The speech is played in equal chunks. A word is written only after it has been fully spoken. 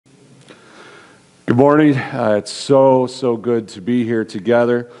Good morning. It's so good to be here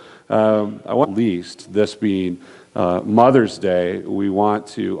together. I want, at least this being Mother's Day, we want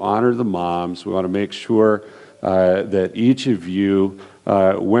to honor the moms. We want to make sure that each of you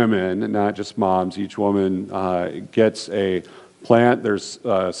women, not just moms, each woman gets a plant. There's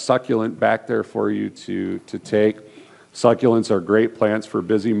a succulent back there for you to take. Succulents are great plants for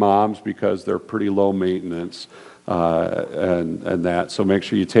busy moms because they're pretty low maintenance and that. So make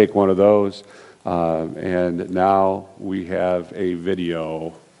sure you take one of those. And now we have a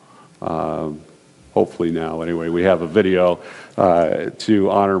video, hopefully now anyway, we have a video to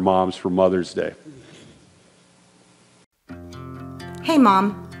honor moms for Mother's Day. Hey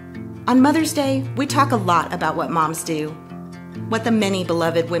Mom, on Mother's Day we talk a lot about what moms do, what the many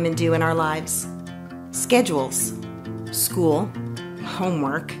beloved women do in our lives. Schedules, school,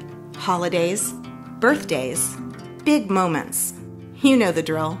 homework, holidays, birthdays, big moments. You know the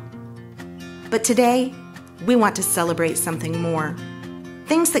drill. But today, we want to celebrate something more.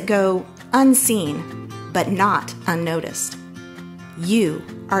 Things that go unseen, but not unnoticed. You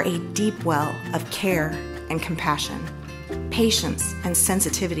are a deep well of care and compassion, patience and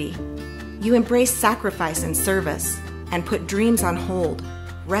sensitivity. You embrace sacrifice and service, and put dreams on hold,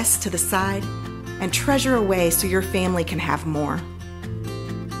 rest to the side, and treasure away so your family can have more.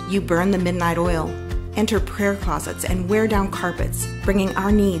 You burn the midnight oil, enter prayer closets, and wear down carpets, bringing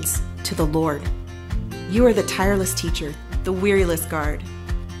our needs to the Lord. You are the tireless teacher, the weariless guard.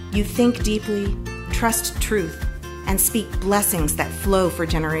 You think deeply, trust truth, and speak blessings that flow for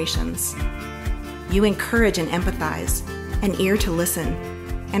generations. You encourage and empathize, an ear to listen,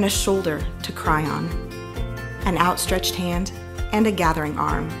 and a shoulder to cry on, an outstretched hand and a gathering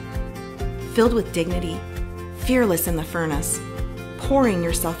arm. Filled with dignity, fearless in the furnace, pouring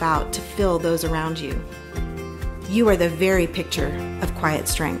yourself out to fill those around you. You are the very picture of quiet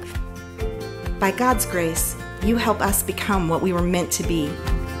strength. By God's grace, you help us become what we were meant to be.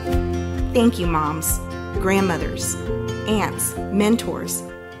 Thank you, moms, grandmothers, aunts, mentors,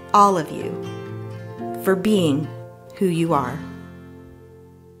 all of you, for being who you are.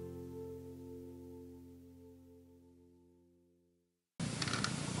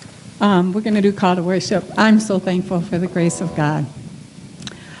 We're going to do call to worship. I'm so thankful for the grace of God.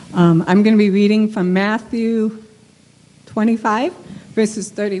 I'm going to be reading from Matthew 25, verses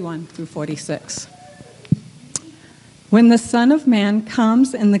 31 through 46. When the Son of Man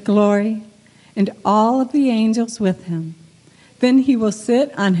comes in the glory and all of the angels with him, then he will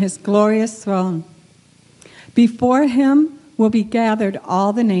sit on his glorious throne. Before him will be gathered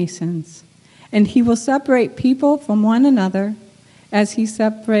all the nations, and he will separate people from one another as the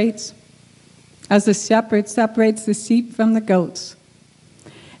shepherd separates the sheep from the goats.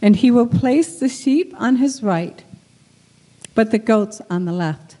 And he will place the sheep on his right, but the goats on the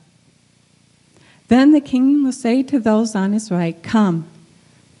left. Then the king will say to those on his right, "Come,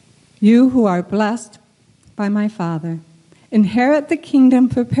 you who are blessed by my Father, inherit the kingdom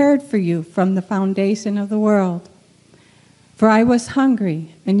prepared for you from the foundation of the world. For I was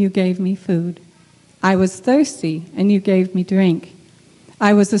hungry, and you gave me food. I was thirsty, and you gave me drink.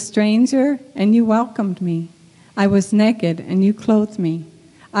 I was a stranger, and you welcomed me. I was naked, and you clothed me.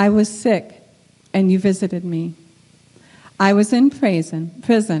 I was sick, and you visited me. I was in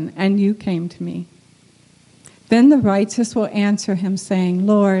prison, and you came to me." Then the righteous will answer him, saying,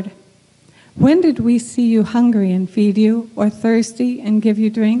 "Lord, when did we see you hungry and feed you, or thirsty and give you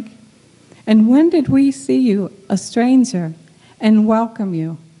drink? And when did we see you a stranger and welcome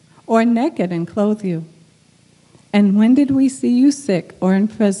you, or naked and clothe you? And when did we see you sick or in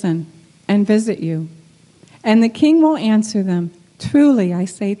prison and visit you?" And the king will answer them, "Truly I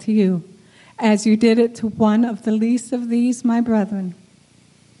say to you, as you did it to one of the least of these my brethren,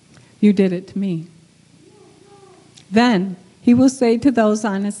 you did it to me." Then he will say to those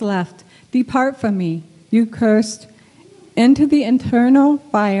on his left, "Depart from me, you cursed, into the eternal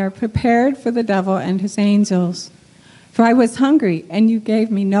fire prepared for the devil and his angels. For I was hungry, and you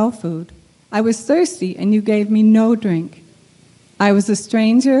gave me no food. I was thirsty, and you gave me no drink. I was a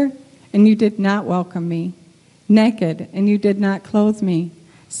stranger, and you did not welcome me. Naked, and you did not clothe me.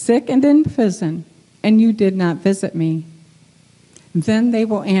 Sick and in prison, and you did not visit me." Then they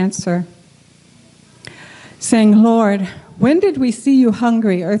will answer, saying, "Lord, when did we see you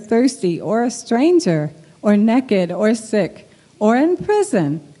hungry or thirsty or a stranger or naked or sick or in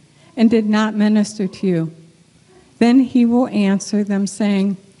prison and did not minister to you?" Then he will answer them,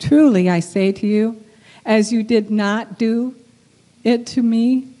 saying, "Truly I say to you, as you did not do it to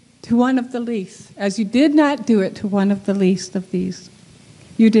me, to one of the least, as you did not do it to one of the least of these,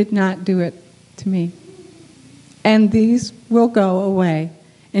 you did not do it to me." And these will go away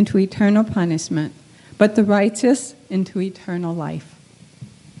into eternal punishment, but the righteous into eternal life.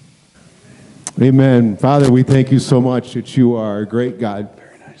 Amen. Father, we thank you so much that you are a great God.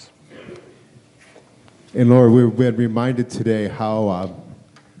 Very nice. And Lord, we've been reminded today how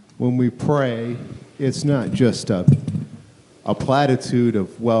when we pray, it's not just a platitude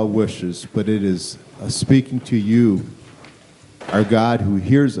of well wishes, but it is speaking to you, our God who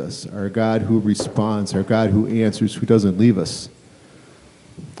hears us, our God who responds, our God who answers, who doesn't leave us.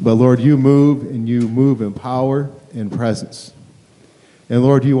 But Lord, you move, and you move in power and presence. And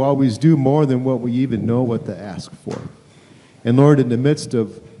Lord, you always do more than what we even know what to ask for. And Lord, in the midst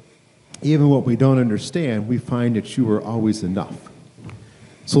of even what we don't understand, we find that you are always enough.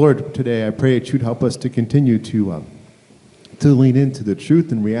 So Lord, today I pray that you'd help us to continue to lean into the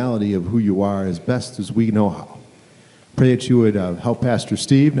truth and reality of who you are as best as we know how. Pray that you would help Pastor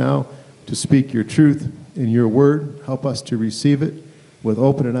Steve now to speak your truth in your word. Help us to receive it with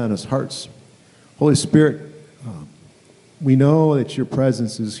open and honest hearts. Holy Spirit, we know that your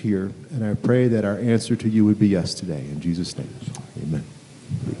presence is here, and I pray that our answer to you would be yes today. In Jesus' name, amen.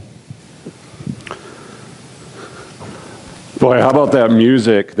 Boy, how about that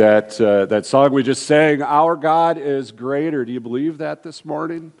music, that song we just sang, Our God is Greater. Do you believe that this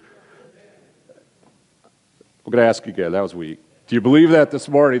morning? I'm going to ask again. That was weak. Do you believe that this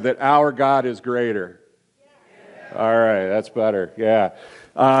morning, that our God is greater? Yeah. All right, that's better. Yeah.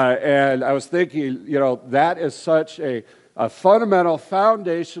 And I was thinking, that is such a fundamental,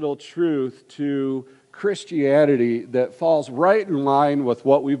 foundational truth to Christianity that falls right in line with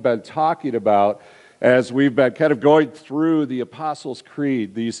what we've been talking about as we've been kind of going through the Apostles'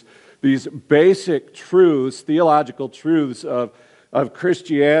 Creed, these basic truths, theological truths of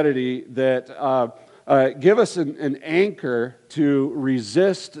Christianity that give us an anchor to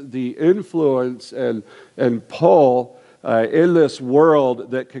resist the influence and pull in this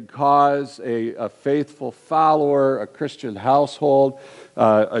world that could cause a faithful follower, a Christian household,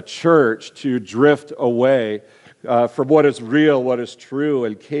 a church to drift away from what is real, what is true,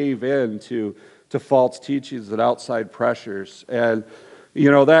 and cave in to false teachings and outside pressures. And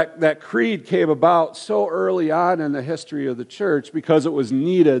that creed came about so early on in the history of the church because it was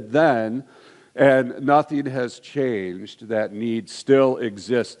needed then, and nothing has changed. That need still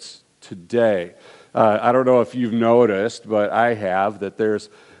exists today. I don't know if you've noticed, but I have, that there's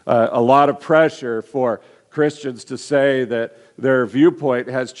a lot of pressure for Christians to say that their viewpoint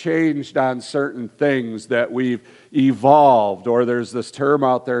has changed on certain things, that we've evolved, or there's this term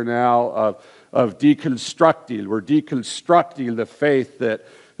out there now of deconstructing. We're deconstructing the faith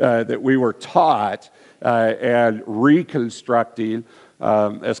that we were taught and reconstructing,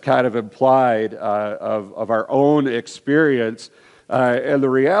 as kind of implied, of our own experience. And the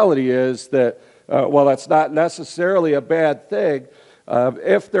reality is that, while that's not necessarily a bad thing,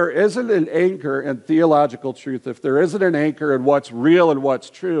 if there isn't an anchor in theological truth, if there isn't an anchor in what's real and what's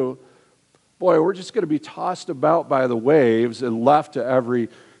true, boy, we're just going to be tossed about by the waves and left to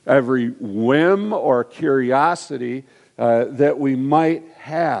every whim or curiosity that we might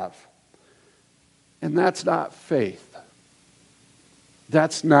have. And that's not faith.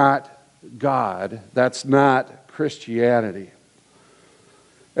 That's not God. That's not Christianity.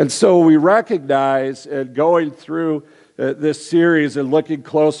 And so we recognize, in going through this series and looking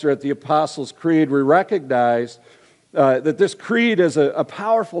closer at the Apostles' Creed, we recognize that this creed is a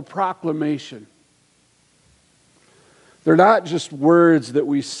powerful proclamation. They're not just words that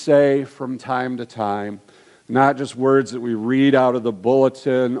we say from time to time, not just words that we read out of the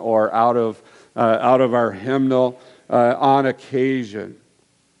bulletin or out of our hymnal on occasion.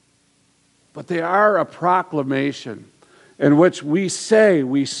 But they are a proclamation in which we say,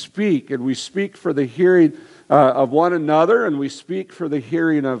 we speak, and we speak for the hearing of one another, and we speak for the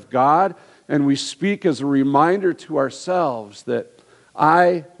hearing of God, and we speak as a reminder to ourselves that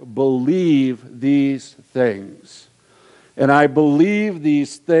I believe these things. And I believe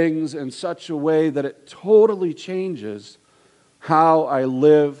these things in such a way that it totally changes how I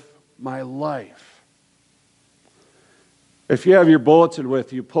live my life. If you have your bulletin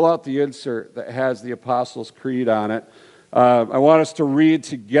with you, pull out the insert that has the Apostles' Creed on it. I want us to read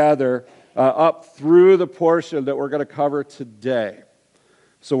together up through the portion that we're going to cover today.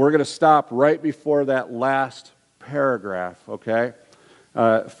 So we're going to stop right before that last paragraph, okay?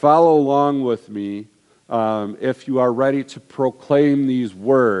 Follow along with me if you are ready to proclaim these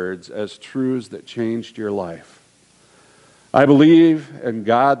words as truths that changed your life. I believe in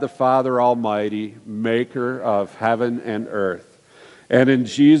God the Father Almighty, maker of heaven and earth, and in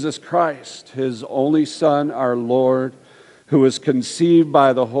Jesus Christ, his only Son, our Lord, who was conceived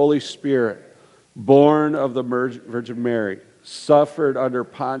by the Holy Spirit, born of the Virgin Mary, suffered under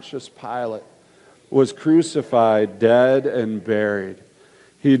Pontius Pilate, was crucified, dead, and buried.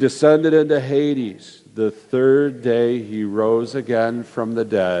 He descended into Hades. The third day he rose again from the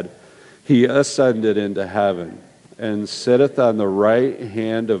dead. He ascended into heaven and sitteth on the right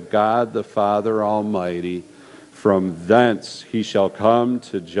hand of God the Father Almighty. From thence he shall come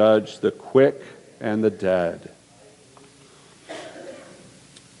to judge the quick and the dead.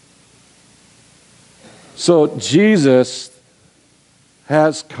 So Jesus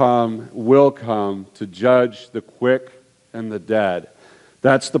has come, will come to judge the quick and the dead.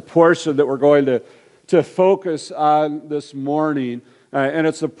 That's the portion that we're going to focus on this morning. And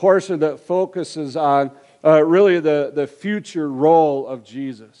it's a portion that focuses on really the future role of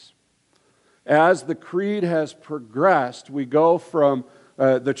Jesus. As the creed has progressed, we go from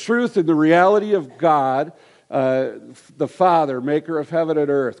the truth and the reality of God, the Father, maker of heaven and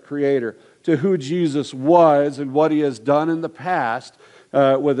earth, creator, to who Jesus was and what he has done in the past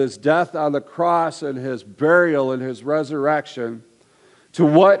with his death on the cross and his burial and his resurrection, to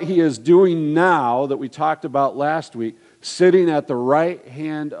what he is doing now that we talked about last week, sitting at the right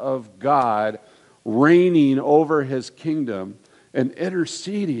hand of God, reigning over his kingdom and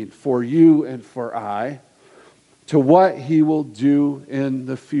interceding for you and for I, to what he will do in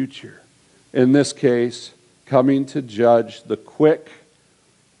the future. In this case, coming to judge the quick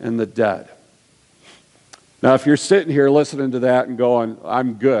and the dead. Now, if you're sitting here listening to that and going,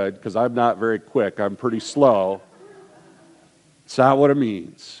 I'm good, because I'm not very quick, I'm pretty slow, it's not what it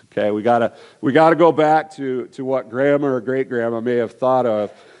means. Okay, we gotta go back to what grandma or great-grandma may have thought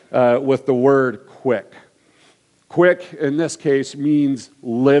of with the word quick. Quick, in this case, means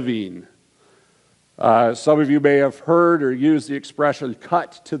living. Some of you may have heard or used the expression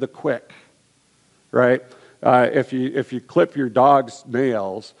cut to the quick, right? If you clip your dog's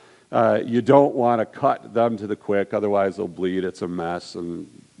nails, you don't want to cut them to the quick, otherwise they'll bleed. It's a mess, and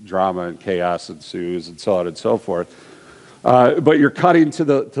drama and chaos ensues, and so on and so forth. But you're cutting to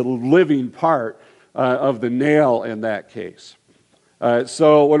the living part of the nail in that case.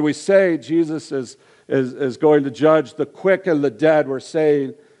 So when we say Jesus is going to judge the quick and the dead, we're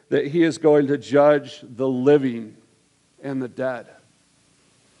saying that he is going to judge the living and the dead.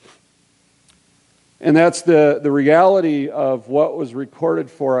 And that's the reality of what was recorded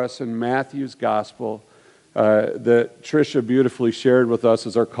for us in Matthew's gospel that Tricia beautifully shared with us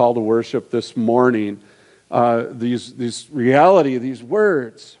as our call to worship this morning. These reality, these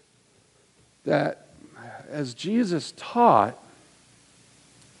words that as Jesus taught,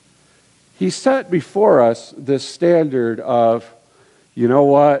 he set before us this standard of, you know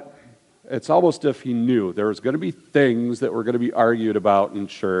what, it's almost if he knew there was going to be things that were going to be argued about in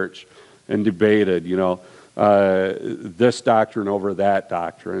church and debated, this doctrine over that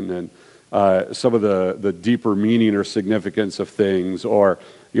doctrine, and some of the deeper meaning or significance of things, or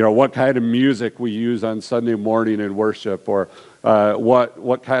what kind of music we use on Sunday morning in worship, or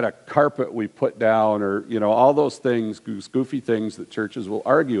what kind of carpet we put down, or all those things, goofy things that churches will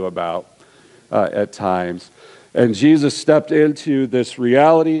argue about at times. And Jesus stepped into this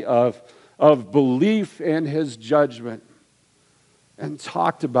reality of belief and his judgment and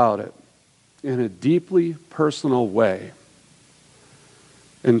talked about it in a deeply personal way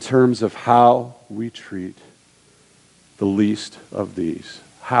in terms of how we treat the least of these,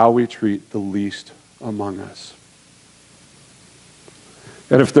 how we treat the least among us.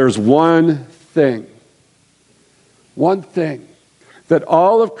 And if there's one thing that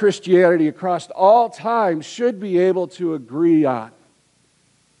all of Christianity across all time should be able to agree on,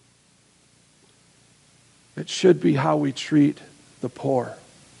 it should be how we treat the poor.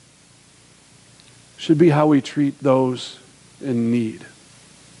 Should be how we treat those in need.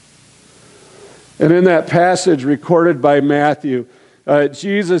 And in that passage recorded by Matthew,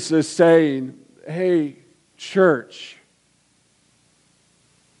 Jesus is saying, hey, church,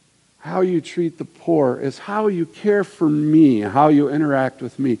 how you treat the poor is how you care for me, how you interact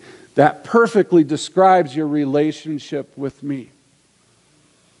with me. That perfectly describes your relationship with me.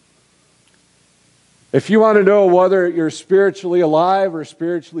 If you want to know whether you're spiritually alive or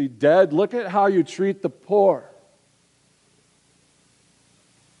spiritually dead, look at how you treat the poor.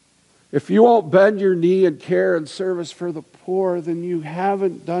 If you won't bend your knee in care and service for the poor, then you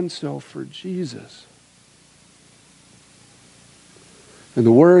haven't done so for Jesus. And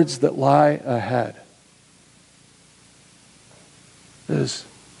the words that lie ahead is,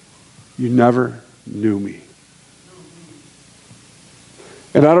 you never knew me.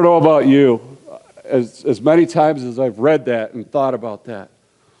 And I don't know about you, as many times as I've read that and thought about that,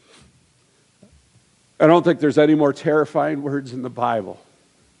 I don't think there's any more terrifying words in the Bible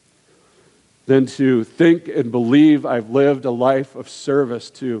than to think and believe I've lived a life of service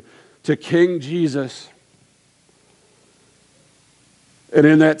to to King Jesus. And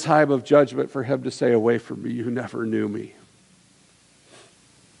in that time of judgment, for him to say, away from me, you never knew me.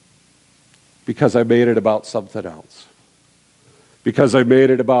 Because I made it about something else. Because I made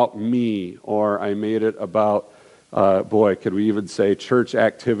it about me, or I made it about, could we even say church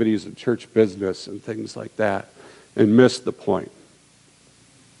activities and church business and things like that, and missed the point.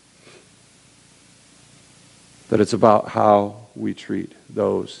 That it's about how we treat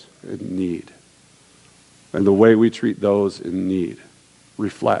those in need. And the way we treat those in need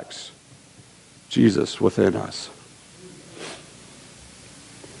reflects Jesus within us.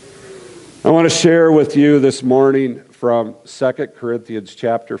 I want to share with you this morning from 2 Corinthians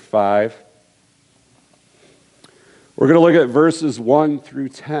chapter 5. We're going to look at verses 1 through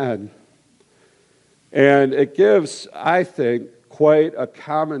 10. And it gives, I think, quite a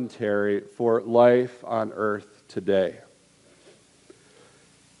commentary for life on earth today.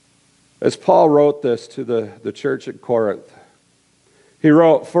 As Paul wrote this to the church at Corinth, he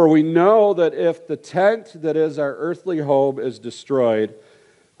wrote, "For we know that if the tent that is our earthly home is destroyed,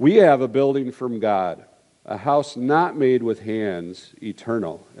 we have a building from God, a house not made with hands,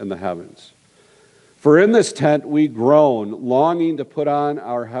 eternal in the heavens. For in this tent we groan, longing to put on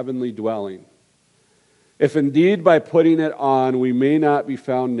our heavenly dwelling. If indeed by putting it on we may not be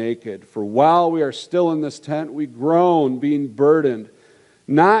found naked, for while we are still in this tent we groan, being burdened,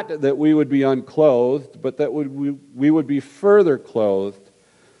 not that we would be unclothed, but that we would be further clothed,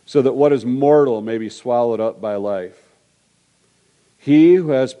 so that what is mortal may be swallowed up by life. He who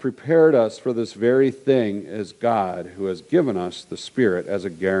has prepared us for this very thing is God, who has given us the Spirit as a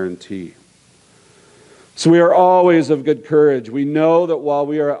guarantee. So we are always of good courage. We know that while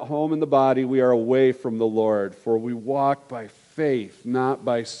we are at home in the body, we are away from the Lord, for we walk by faith, not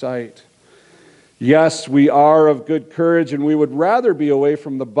by sight. Yes, we are of good courage, and we would rather be away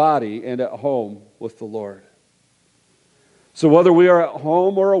from the body and at home with the Lord. So whether we are at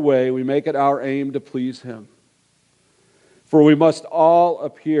home or away, we make it our aim to please Him. For we must all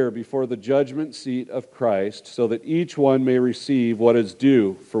appear before the judgment seat of Christ, so that each one may receive what is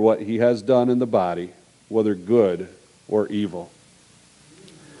due for what he has done in the body, whether good or evil."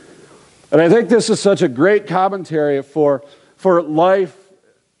 And I think this is such a great commentary for life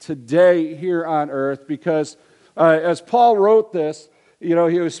today here on earth, because as Paul wrote this, he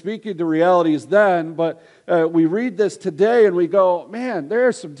was speaking to realities then, but we read this today and we go, man, there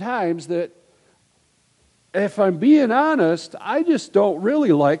are some times that, if I'm being honest, I just don't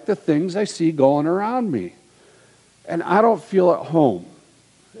really like the things I see going around me. And I don't feel at home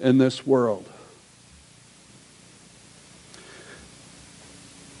in this world.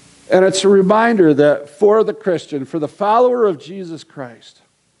 And it's a reminder that for the Christian, for the follower of Jesus Christ,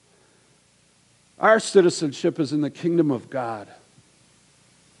 our citizenship is in the kingdom of God.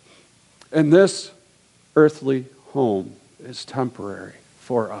 And this earthly home is temporary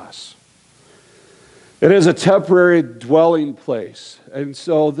for us. It is a temporary dwelling place, and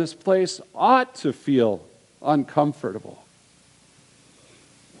so this place ought to feel uncomfortable.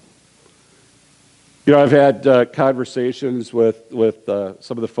 I've had conversations with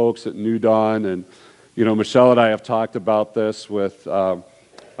some of the folks at New Dawn, and Michelle and I have talked about this with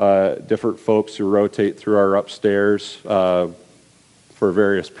different folks who rotate through our upstairs for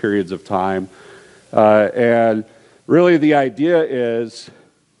various periods of time, and really the idea is,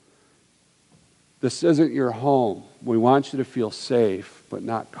 this isn't your home. We want you to feel safe, but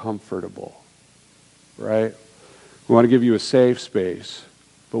not comfortable, right? We want to give you a safe space,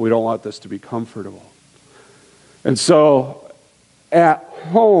 but we don't want this to be comfortable. And so at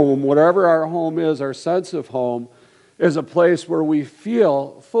home, whatever our home is, our sense of home is a place where we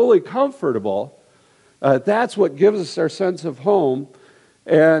feel fully comfortable. That's what gives us our sense of home.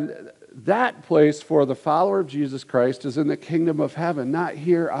 And that place for the follower of Jesus Christ is in the kingdom of heaven, not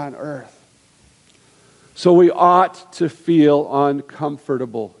here on earth. So we ought to feel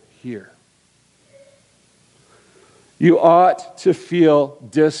uncomfortable here. You ought to feel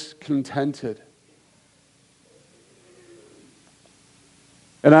discontented.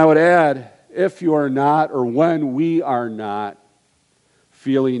 And I would add, if you are not, or when we are not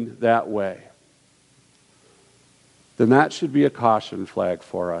feeling that way, then that should be a caution flag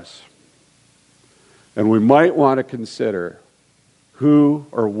for us. And we might want to consider who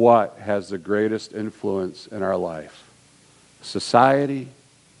or what has the greatest influence in our life, society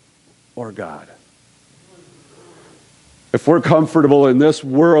or God. If we're comfortable in this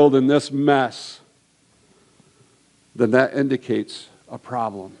world, in this mess, then that indicates a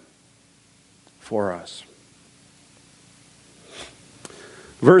problem for us.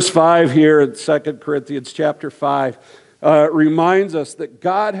 Verse 5 here in 2 Corinthians chapter 5, reminds us that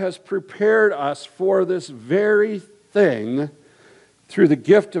God has prepared us for this very thing through the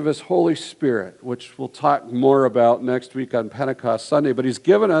gift of his Holy Spirit, which we'll talk more about next week on Pentecost Sunday. But he's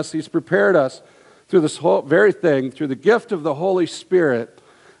prepared us through this whole very thing, through the gift of the Holy Spirit,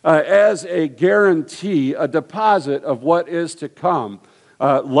 as a guarantee, a deposit of what is to come,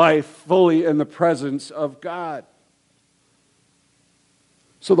 life fully in the presence of God.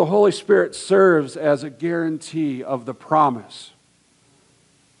 So the Holy Spirit serves as a guarantee of the promise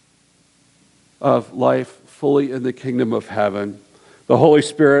of life fully in the kingdom of heaven. The Holy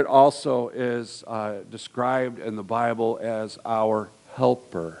Spirit also is described in the Bible as our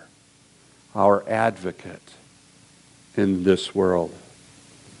helper, our advocate in this world.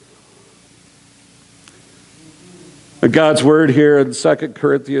 God's word here in 2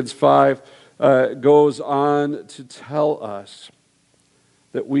 Corinthians 5 goes on to tell us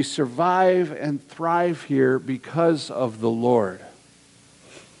that we survive and thrive here because of the Lord.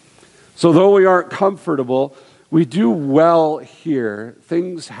 So though we aren't comfortable, we do well here.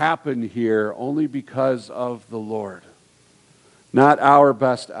 Things happen here only because of the Lord. Not our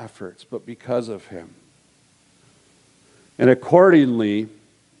best efforts, but because of him. And accordingly,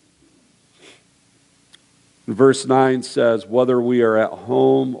 verse 9 says, whether we are at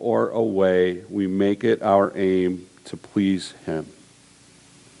home or away, we make it our aim to please him.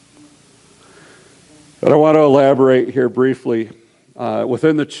 But I want to elaborate here briefly.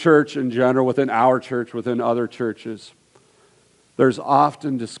 Within the church in general, within our church, within other churches, there's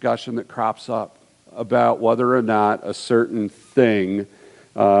often discussion that crops up about whether or not a certain thing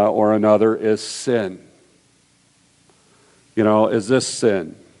or another is sin. You know, is this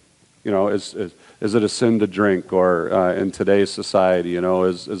sin? You know, is it a sin to drink? Or in today's society, you know,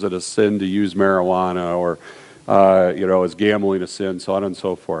 is it a sin to use marijuana? Or, you know, is gambling a sin? So on and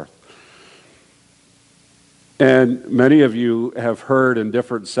so forth. And many of you have heard in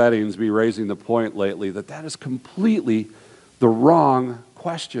different settings me raising the point lately that that is completely the wrong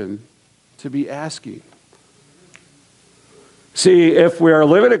question to be asking. See, if we are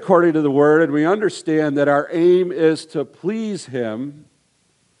living according to the Word and we understand that our aim is to please him,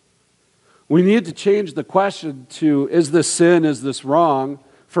 we need to change the question to, is this sin, is this wrong?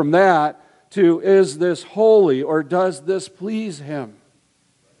 From that to, is this holy or does this please him?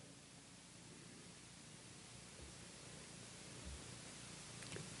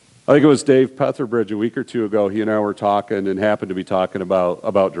 I think it was Dave Petherbridge a week or two ago. He and I were talking and happened to be talking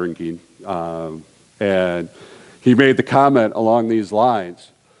about drinking. And he made the comment along these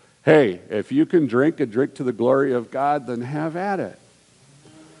lines. Hey, if you can drink and drink to the glory of God, then have at it.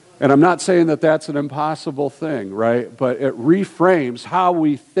 And I'm not saying that that's an impossible thing, right? But it reframes how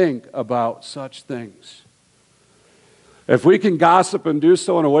we think about such things. If we can gossip and do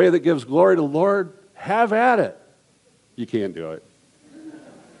so in a way that gives glory to the Lord, have at it. You can't do it.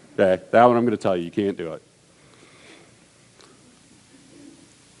 Okay, that one I'm going to tell you, you can't do it.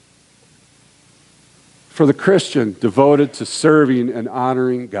 For the Christian devoted to serving and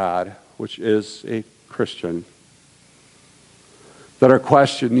honoring God, which is a Christian, that our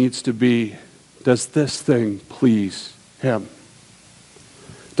question needs to be, does this thing please him?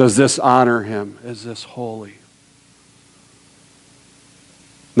 Does this honor him? Is this holy?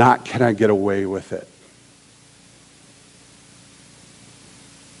 Not, can I get away with it?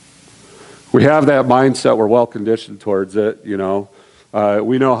 We have that mindset, we're well conditioned towards it, you know.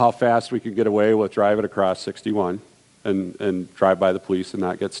 We know how fast we can get away with driving across 61 and drive by the police and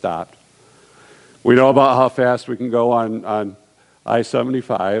not get stopped. We know about how fast we can go on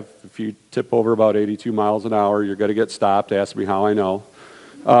I-75. If you tip over about 82 miles an hour, you're going to get stopped. Ask me how I know.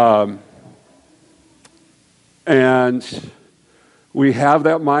 And we have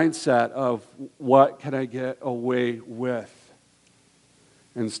that mindset of what can I get away with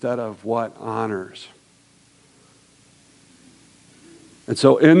instead of what honors. And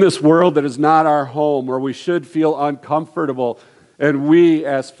so in this world that is not our home, where we should feel uncomfortable, and we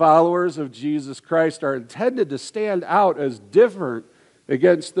as followers of Jesus Christ are intended to stand out as different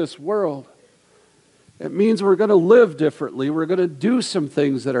against this world, it means we're going to live differently. We're going to do some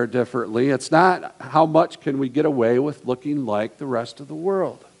things that are differently. It's not how much can we get away with looking like the rest of the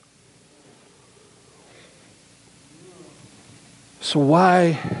world. So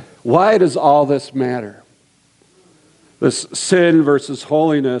why does all this matter? This sin versus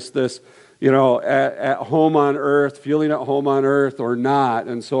holiness, this, you know, at home on earth, feeling at home on earth or not,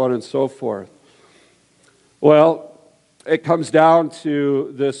 and so on and so forth. Well, it comes down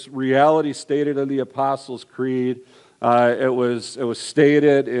to this reality stated in the Apostles' Creed. It was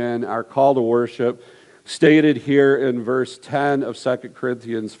stated in our call to worship, stated here in verse 10 of 2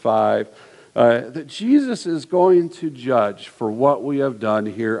 Corinthians 5, that Jesus is going to judge for what we have done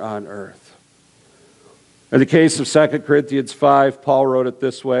here on earth. In the case of 2 Corinthians 5, Paul wrote it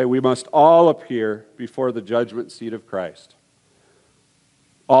this way: we must all appear before the judgment seat of Christ.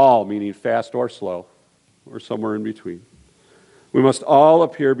 All, meaning fast or slow, or somewhere in between. We must all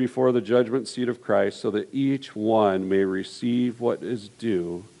appear before the judgment seat of Christ so that each one may receive what is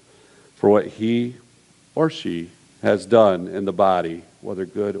due for what he or she has done in the body, whether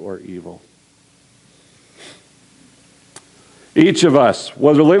good or evil. Each of us,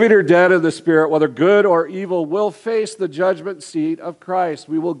 whether living or dead in the Spirit, whether good or evil, will face the judgment seat of Christ.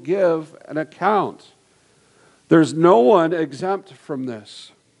 We will give an account. There's no one exempt from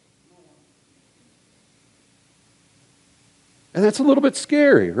this. And that's a little bit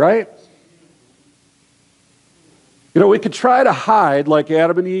scary, right? You know, we could try to hide like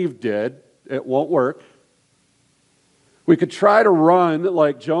Adam and Eve did. It won't work. We could try to run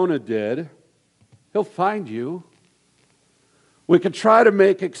like Jonah did. He'll find you. We could try to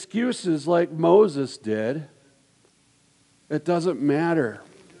make excuses like Moses did. It doesn't matter.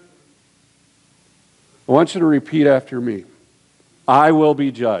 I want you to repeat after me. I will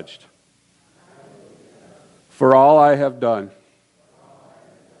be judged for all I have done,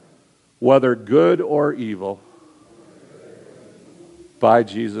 whether good or evil, by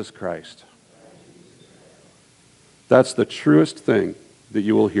Jesus Christ. That's the truest thing that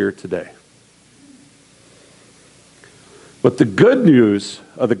you will hear today. But the good news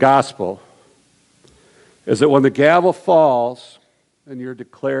of the gospel is that when the gavel falls and you're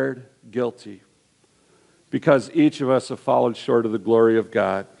declared guilty, because each of us have fallen short of the glory of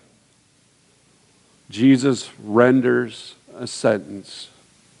God, Jesus renders a sentence,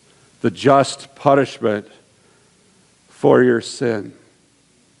 the just punishment for your sin.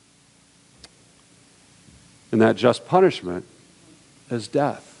 And that just punishment is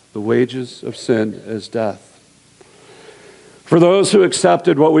death. The wages of sin is death. For those who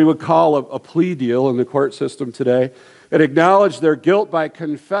accepted what we would call a plea deal in the court system today and acknowledged their guilt by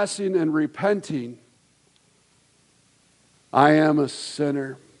confessing and repenting, I am a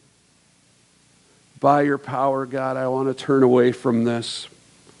sinner. By your power, God, I want to turn away from this.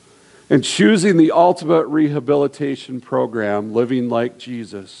 And choosing the ultimate rehabilitation program, living like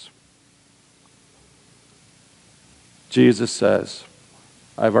Jesus, Jesus says,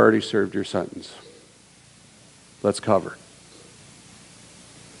 I've already served your sentence. Let's cover.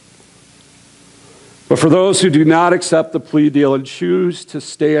 But for those who do not accept the plea deal and choose to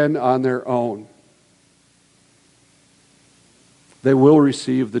stand on their own, they will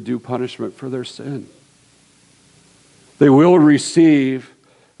receive the due punishment for their sin. They will receive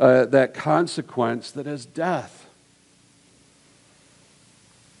that consequence that is death.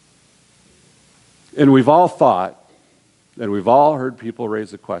 And we've all thought, and we've all heard people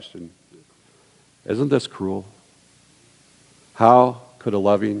raise the question, isn't this cruel? How could a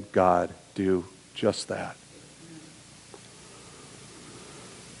loving God do just that?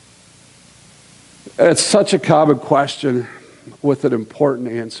 It's such a common question with an important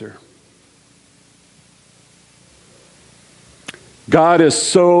answer. God is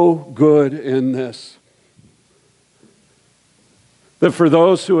so good in this that for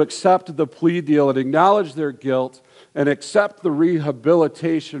those who accept the plea deal and acknowledge their guilt and accept the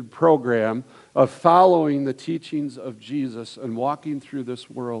rehabilitation program of following the teachings of Jesus and walking through this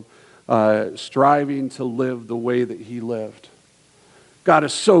world, striving to live the way that he lived, God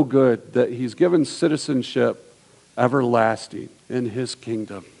is so good that he's given citizenship everlasting in his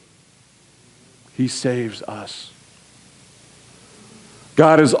kingdom. He saves us.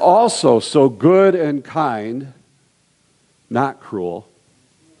 God is also so good and kind, not cruel,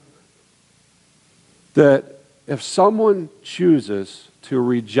 that if someone chooses to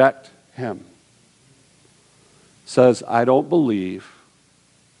reject him, says, I don't believe,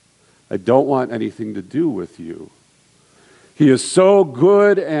 I don't want anything to do with you, he is so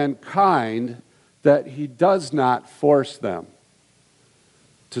good and kind that he does not force them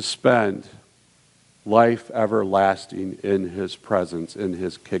to spend life everlasting in his presence, in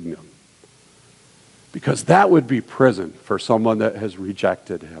his kingdom. Because that would be prison for someone that has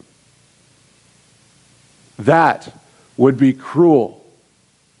rejected him. That would be cruel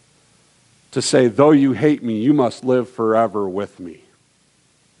to say, though you hate me, you must live forever with me.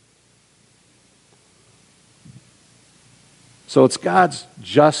 So it's God's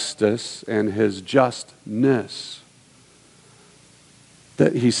justice and his justness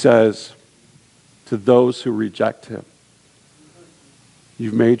that he says to those who reject him,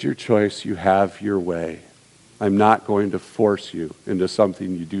 you've made your choice, you have your way. I'm not going to force you into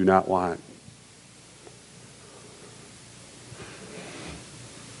something you do not want.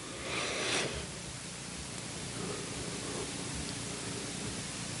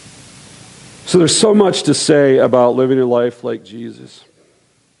 So there's so much to say about living a life like Jesus.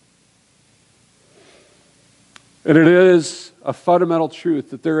 And it is a fundamental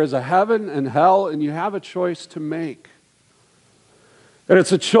truth that there is a heaven and hell, and you have a choice to make. And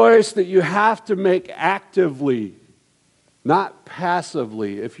it's a choice that you have to make actively, not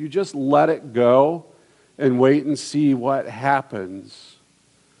passively. If you just let it go and wait and see what happens,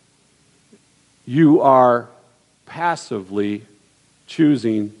 you are passively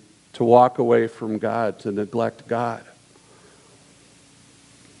choosing to walk away from God, to neglect God.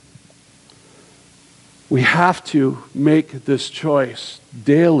 We have to make this choice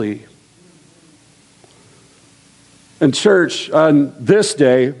daily. And church, on this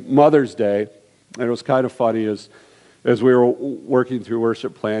day, Mother's Day, and it was kind of funny as we were working through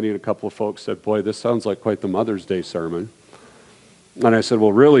worship planning, a couple of folks said, boy, this sounds like quite the Mother's Day sermon. And I said,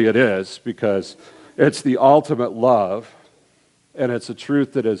 well, really it is, because it's the ultimate love, and it's a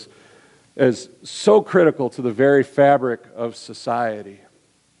truth that is so critical to the very fabric of society.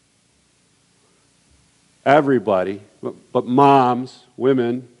 Everybody, but moms,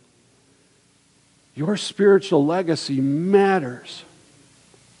 women, your spiritual legacy matters.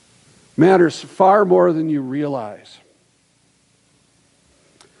 Matters far more than you realize.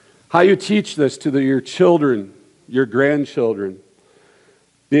 How you teach this to your children, your grandchildren,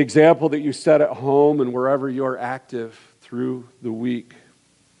 the example that you set at home and wherever you're active through the week,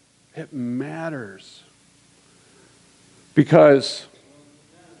 it matters. Because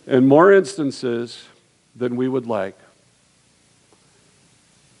in more instances than we would like,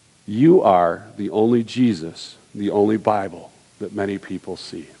 you are the only Jesus, the only Bible that many people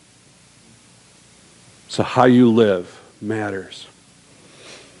see. So how you live matters.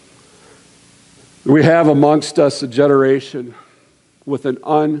 We have amongst us a generation with an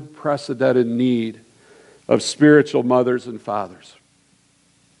unprecedented need of spiritual mothers and fathers.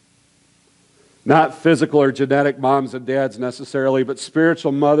 Not physical or genetic moms and dads necessarily, but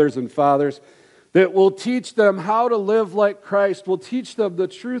spiritual mothers and fathers that will teach them how to live like Christ, will teach them the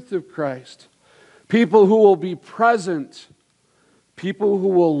truth of Christ. People who will be present, people who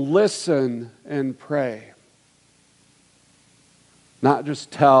will listen and pray. Not just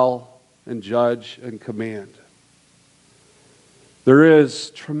tell and judge and command. There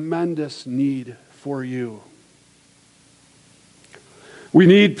is tremendous need for you. We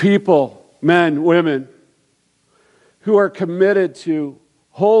need people, men, women, who are committed to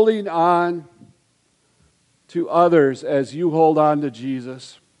holding on to others as you hold on to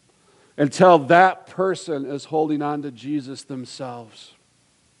Jesus until that person is holding on to Jesus themselves.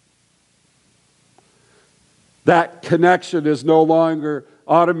 That connection is no longer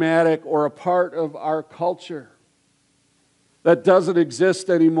automatic or a part of our culture. That doesn't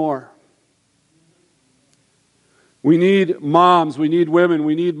exist anymore. We need moms, we need women,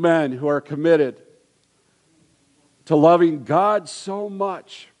 we need men who are committed to loving God so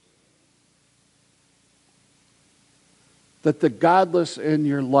much that the godless in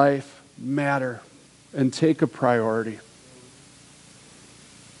your life matter and take a priority.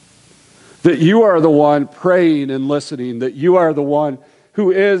 That you are the one praying and listening, that you are the one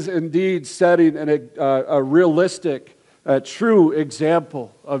who is indeed setting a realistic, true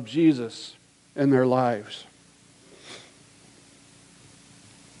example of Jesus in their lives.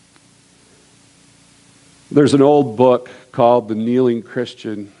 There's an old book called The Kneeling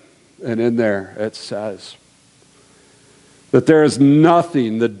Christian, and in there it says that there is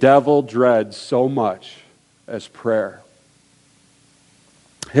nothing the devil dreads so much as prayer.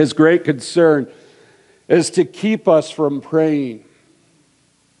 His great concern is to keep us from praying.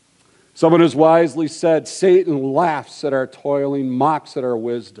 Someone has wisely said, Satan laughs at our toiling, mocks at our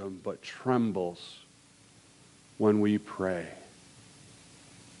wisdom, but trembles when we pray.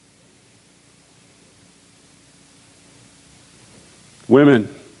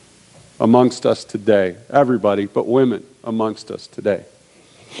 Women amongst us today, everybody, but women amongst us today.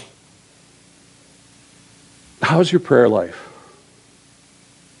 How's your prayer life?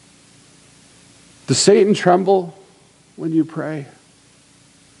 Does Satan tremble when you pray?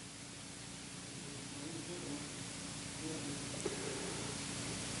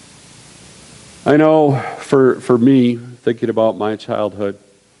 I know for me, thinking about my childhood,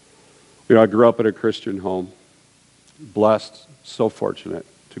 I grew up in a Christian home. Blessed, so fortunate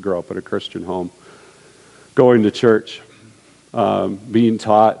to grow up in a Christian home. Going to church, being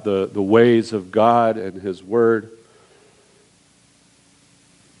taught the ways of God and His Word.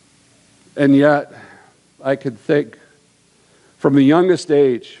 And yet, I could think from the youngest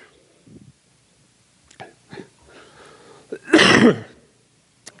age,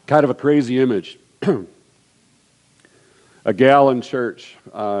 kind of a crazy image. A gal in church,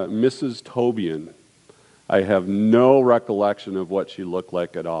 Mrs. Tobian. I have no recollection of what she looked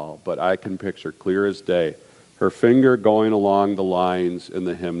like at all, but I can picture clear as day her finger going along the lines in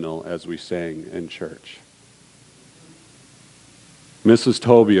the hymnal as we sang in church. Mrs.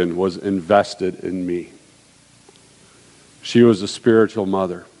 Tobian was invested in me. She was a spiritual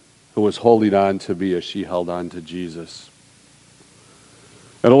mother who was holding on to me as she held on to Jesus.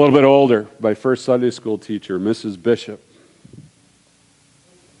 And a little bit older, my first Sunday school teacher, Mrs. Bishop.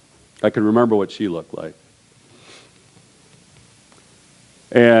 I can remember what she looked like.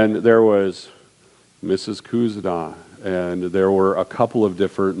 And there was Mrs. Kuzna, and there were a couple of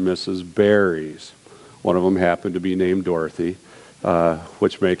different Mrs. Berries. One of them happened to be named Dorothy,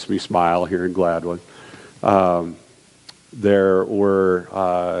 which makes me smile here in Gladwin. There were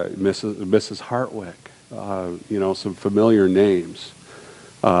Mrs. Hartwick, some familiar names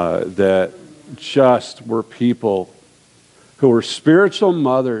that just were people who were spiritual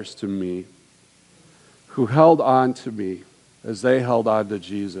mothers to me, who held on to me as they held on to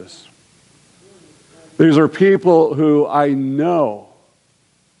Jesus. These are people who I know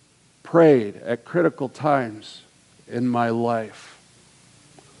prayed at critical times in my life.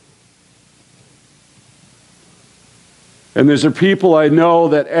 And these are people I know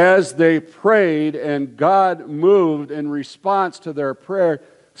that as they prayed and God moved in response to their prayer,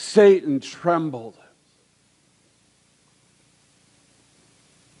 Satan trembled.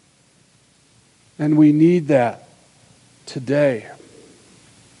 And we need that today.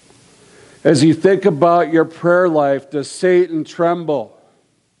 As you think about your prayer life, does Satan tremble?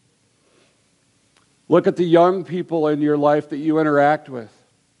 Look at the young people in your life that you interact with.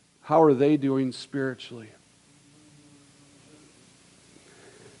 How are they doing spiritually?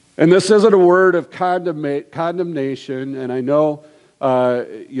 And this isn't a word of condemnation, and I know,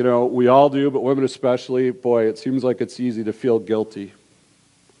 we all do, but women especially, boy, it seems like it's easy to feel guilty.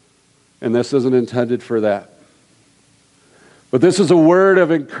 And this isn't intended for that. But this is a word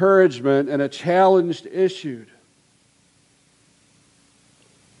of encouragement and a challenge issued.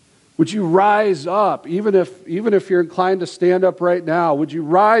 Would you rise up, even if you're inclined to stand up right now, would you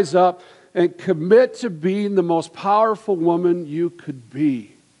rise up and commit to being the most powerful woman you could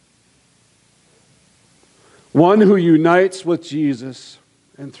be? One who unites with Jesus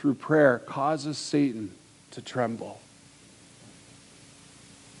and through prayer causes Satan to tremble.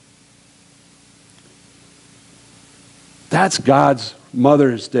 That's God's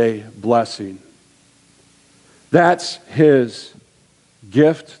Mother's Day blessing. That's His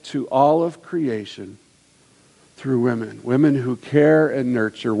gift to all of creation through women who care and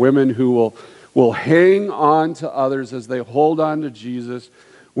nurture, women who will hang on to others as they hold on to Jesus,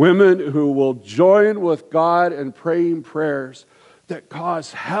 women who will join with God in praying prayers that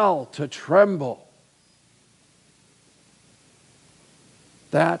cause hell to tremble.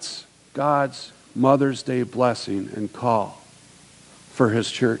 That's God's Mother's Day blessing and call for His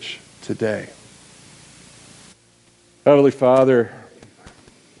church today. Heavenly Father,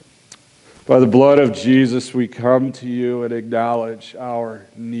 by the blood of Jesus, we come to you and acknowledge our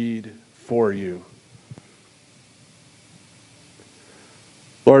need for you.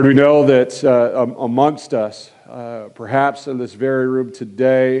 Lord, we know that amongst us, perhaps in this very room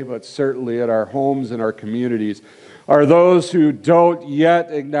today, but certainly at our homes and our communities, are those who don't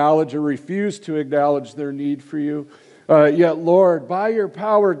yet acknowledge or refuse to acknowledge their need for you. Yet, Lord, by your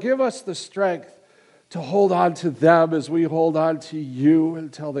power, give us the strength to hold on to them as we hold on to you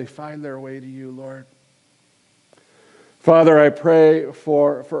until they find their way to you, Lord. Father, I pray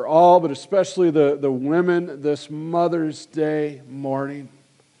for all, but especially the women this Mother's Day morning,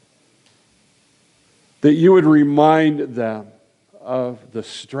 that you would remind them of the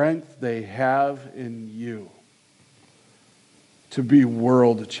strength they have in you to be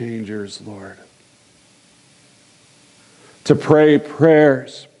world changers, Lord. To pray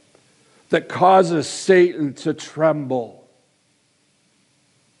prayers that causes Satan to tremble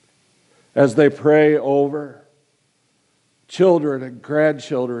as they pray over children and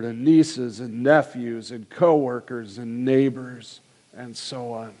grandchildren and nieces and nephews and coworkers and neighbors and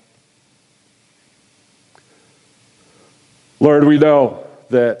so on. Lord, we know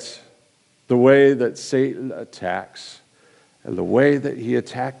that the way that Satan attacks and the way that he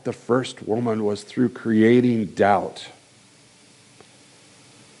attacked the first woman was through creating doubt.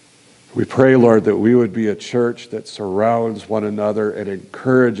 We pray, Lord, that we would be a church that surrounds one another and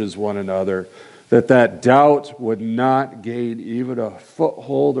encourages one another, that doubt would not gain even a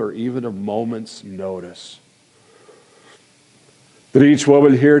foothold or even a moment's notice. That each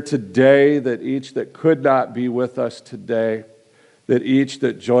woman here today, that each that could not be with us today, that each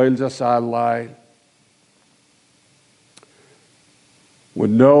that joins us online, would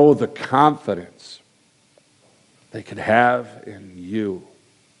know the confidence they could have in you,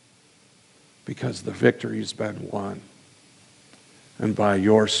 because the victory's been won. And by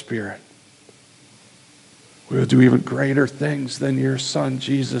your Spirit, we will do even greater things than your Son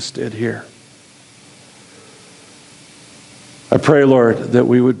Jesus did here. I pray, Lord, that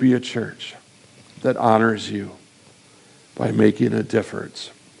we would be a church that honors you by making a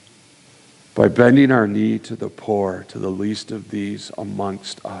difference, by bending our knee to the poor, to the least of these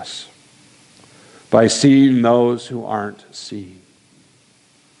amongst us, by seeing those who aren't seen,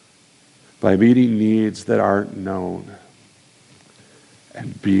 by meeting needs that aren't known,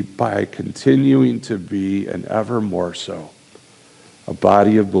 and by continuing to be, and ever more so, a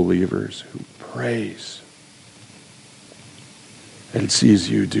body of believers who praise and sees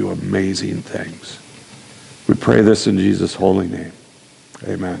you do amazing things. We pray this in Jesus' holy name.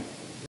 Amen.